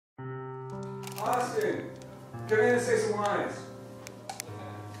Austin, come in and say some lines.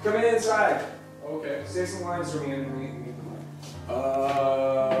 Come in inside. Okay. Say some lines for me and meet the mic.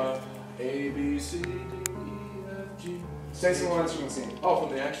 A, B, C, D, E, F, G. Say some lines from the scene. Oh,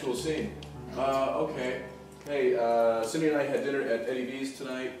 from the actual scene. Okay. Hey, Cindy and I had dinner at Eddie V's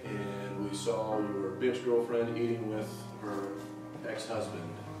tonight, and we saw your bitch girlfriend eating with her ex-husband.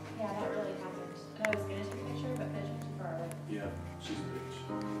 Yeah, that really happened. And I was gonna take a picture, but bitch was too far away. Yeah, she's a bitch.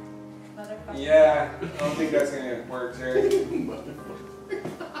 Motherfucker. Yeah, I don't think that's gonna work, Terry. Do you think we made the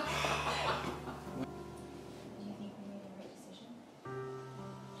right decision?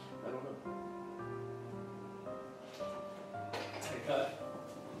 I don't know. Take cut.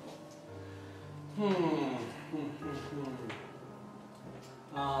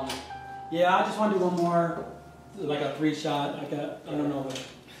 Yeah, I just want to do one more, like a 3-shot. I don't know what.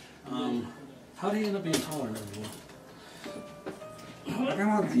 How do you end up being taller than everyone? I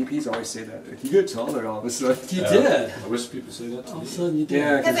know DPs always say that. Like, you get taller all of a sudden. You did. I wish people say that to All me. of a sudden you did.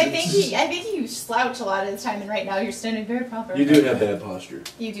 Yeah, Because I think you slouch a lot of the time, and right now you're standing very proper. You do have bad posture.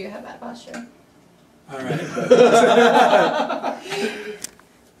 You do have bad posture. All right.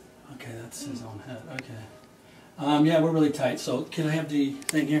 Okay, that's his own head. Okay. Yeah, we're really tight. So can I have the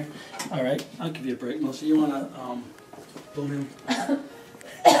thing here? All right, I'll give you a break. Melissa, you want to boom him?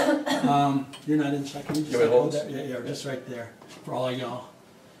 You're not in shot. Can you just hold that? Yeah, just right there for all of y'all.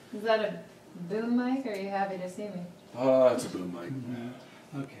 Is that a boom mic, or are you happy to see me? It's a boom mic.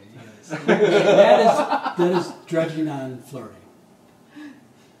 Okay, yes. that is dredging on flirting.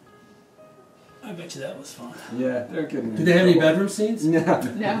 I bet you that was fun. Yeah, they're kidding me. Did they have any bedroom scenes? No.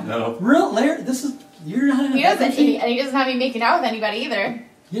 No. No. Real, Larry, you're not in a He doesn't. bedroom scene? And he doesn't have me making out with anybody either.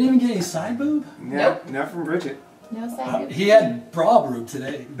 You didn't even get any side boob? Nope. Not from Bridget. No side boob. He had bra boob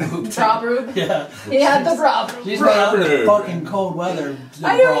today. Bra boob. Yeah. He had the bra boob. She's been out in the fucking cold weather.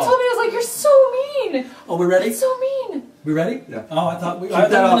 I know. He told me, I was like, "You're so mean." Oh, we ready? It's so mean. We ready? Yeah. Oh, I thought we. Keep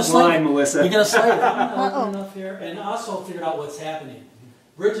that offline, Melissa. We got to slide it. I'm enough here, and also figured out what's happening.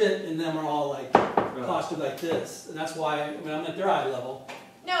 Bridget and them are all like postured like this, and that's why I'm at their eye level.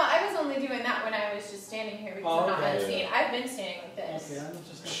 No, I was only doing that when I was just standing here because I'm not unseen. I've been standing like this. Okay, I'm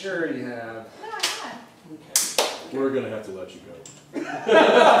just gonna... Sure you have. No, I have. Okay. We're going to have to let you go.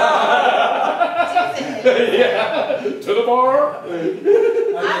 Yeah. To the bar?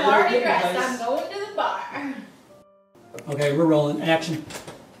 I'm already dressed. I'm going to the bar. Okay, we're rolling. Action.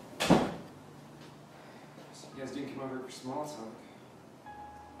 You guys didn't come over for small talk.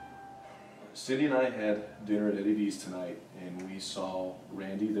 Cindy and I had dinner at Eddie V's tonight, and we saw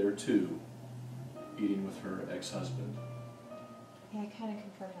Randy there too, eating with her ex-husband. Yeah, I kind of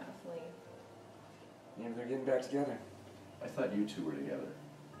confirmed that with Lee. Yeah, they're getting back together. I thought you two were together.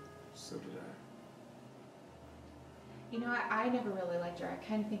 So did I. You know, I never really liked her. I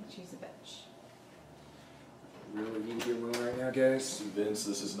kind of think she's a bitch. Really need to get along right now, guys? Vince,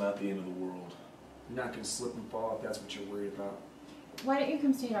 this is not the end of the world. You're not going to slip and fall if that's what you're worried about. Why don't you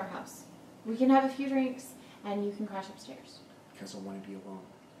come stay at our house? We can have a few drinks, and you can crash upstairs. Because I want to be alone.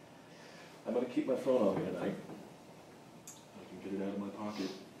 I'm going to keep my phone on me tonight. I can get it out of my pocket.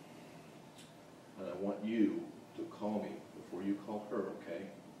 And I want you to call me before you call her,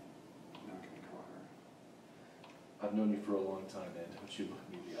 okay? I'm not going to call her. I've known you for a long time, man. Don't you look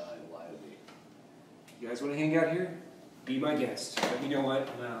me in the eye and lie to me. You guys want to hang out here? Be my guest. But you know what?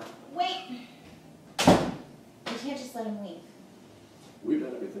 I'm out. Wait! We can't just let him leave. We've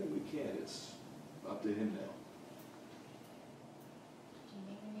done everything we can. It's up to him now. Did you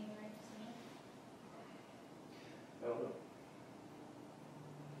make the right decision? I don't know.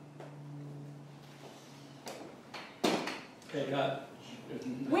 Okay, got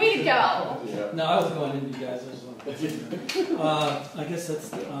Way to go! Yeah. No, I was going into you guys. I just wanted to I guess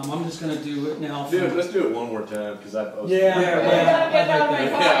that's. I'm just gonna do it now. Dude, let's do it one more time because I. Yeah. We're gonna get out of my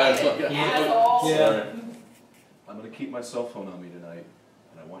pocket, Yeah. asshole. Yeah. Sorry. I'm gonna keep my cell phone on me tonight,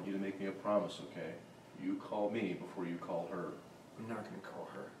 and I want you to make me a promise, okay? You call me before you call her. I'm not going to call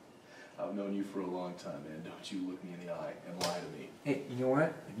her. I've known you for a long time, man. Don't you look me in the eye and lie to me. Hey, you know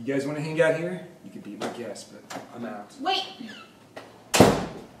what? If you guys want to hang out here, you can be my guest, but I'm out. Wait!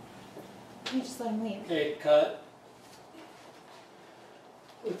 You just let him leave. Okay, cut.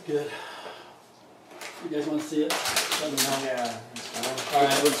 Looks good. You guys want to see it? Let me know. Yeah. All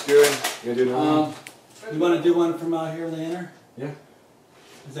right. Looks good. You gonna do another one? You want to do one from out here, Leander? Yeah.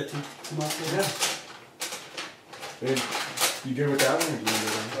 Is that too much? Yeah. Hey, you good with that one, or do you want to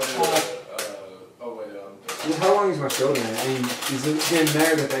do well, how long is my show then? I mean, is it getting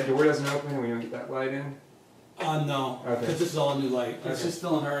matter that that door doesn't open and we don't get that light in? No. Okay. Because this is all new light. It's Okay. just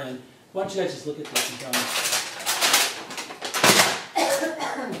filling her in. Why don't you guys just look at this and tell me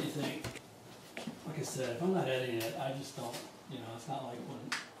what do you think? said, if I'm not editing it, I just don't, you know, it's not like when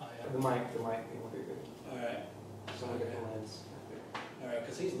I... The mic thing will be good. Alright. So I'll get the lens. Alright,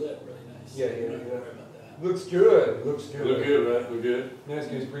 because he's lit really nice. Yeah, You don't have to worry about that. Looks good. Looks good. Look good, man. Look good. Nice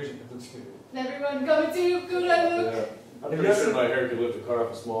guys, appreciate it. Looks good. Everyone coming to you, good I look. Yeah. I'm pretty sure my hair could lift a car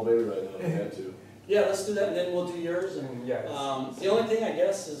off a small baby right now if I had to. Yeah, let's do that, and then we'll do yours. And, And yeah. the only thing, I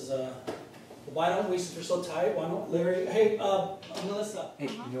guess, is why don't we, since we're so tight, why don't Larry, hey, Melissa. Hey,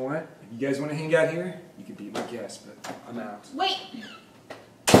 you know what? If you guys want to hang out here, you can be my guest, but I'm out. Wait!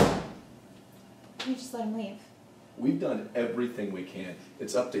 You just let him leave. We've done everything we can.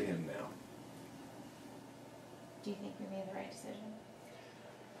 It's up to him now. Do you think we made the right decision?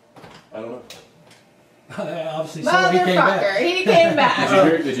 I don't know. Obviously, so he came back. Motherfucker, he came back.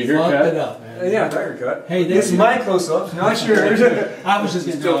 Did you hear Fucked Kat? it up, man. Yeah, I cut. Hey, This is my close-up. Not sure. I was just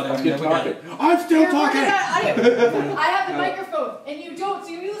getting Still drawn out. fucking talking. I'm still You're talking! working on audio. I have the microphone, and you don't, so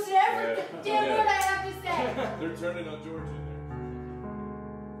you listen to every damn word I have to say. They're turning on George in there.